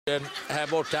här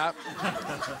borta.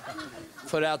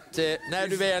 För att när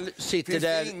du väl sitter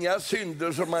där... Finns inga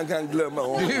synder som man kan glömma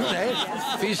om. Nej,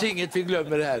 finns inget vi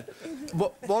glömmer här.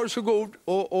 Varsågod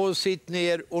och sitt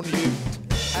ner och njut.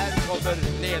 Här kommer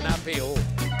Lena PH.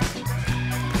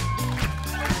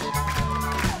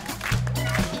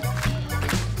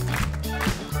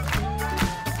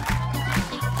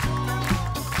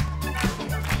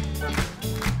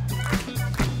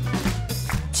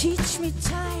 Teach me,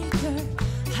 tiger,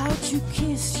 how to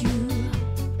kiss you.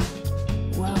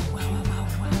 Wow, wow, wow,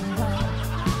 wow, wow.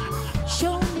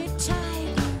 Show me,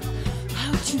 tiger,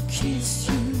 how to kiss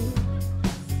you.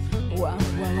 Wow,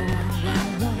 wow, wow,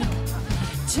 wow, wow.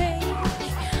 Take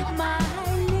my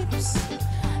lips,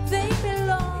 they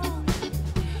belong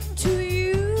to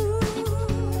you.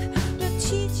 But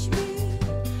teach me,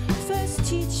 first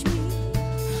teach me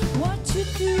what to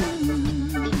do.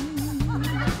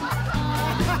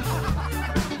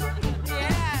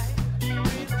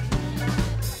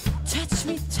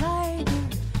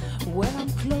 When I'm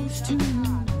close to you,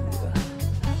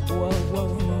 whoa, whoa,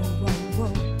 whoa, whoa,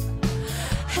 whoa.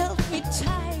 Help me,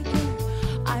 tiger,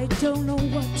 I don't know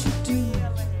what to do.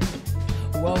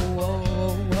 Whoa, whoa,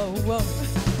 whoa, whoa, whoa.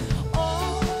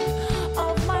 All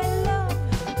of my love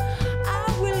I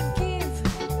will give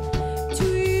to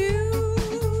you.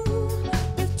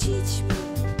 But teach me,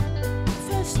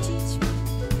 first teach me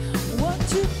what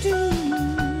to do.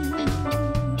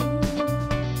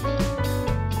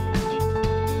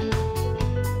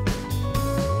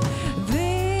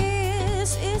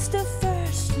 The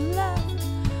first love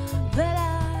that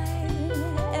I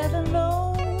ever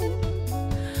know.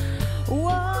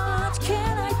 What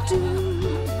can I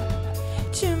do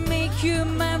to make you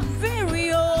my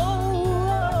very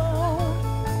own?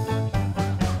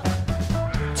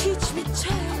 Teach me,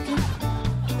 tiger,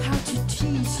 how to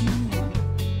tease you.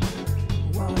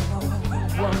 Whoa, whoa, whoa,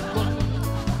 whoa, whoa.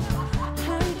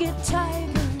 Hungry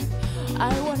tiger,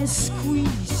 I wanna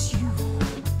squeeze you.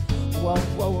 Whoa,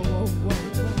 whoa, whoa, whoa.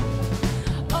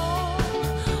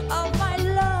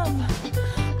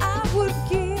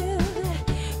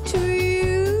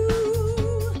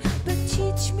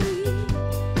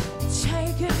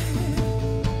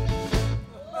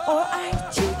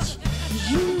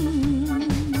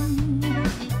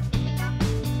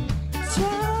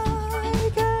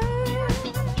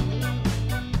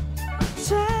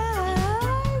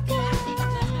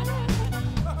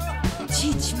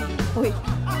 Teach me, wait.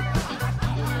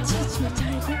 Teach me,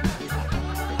 tiger.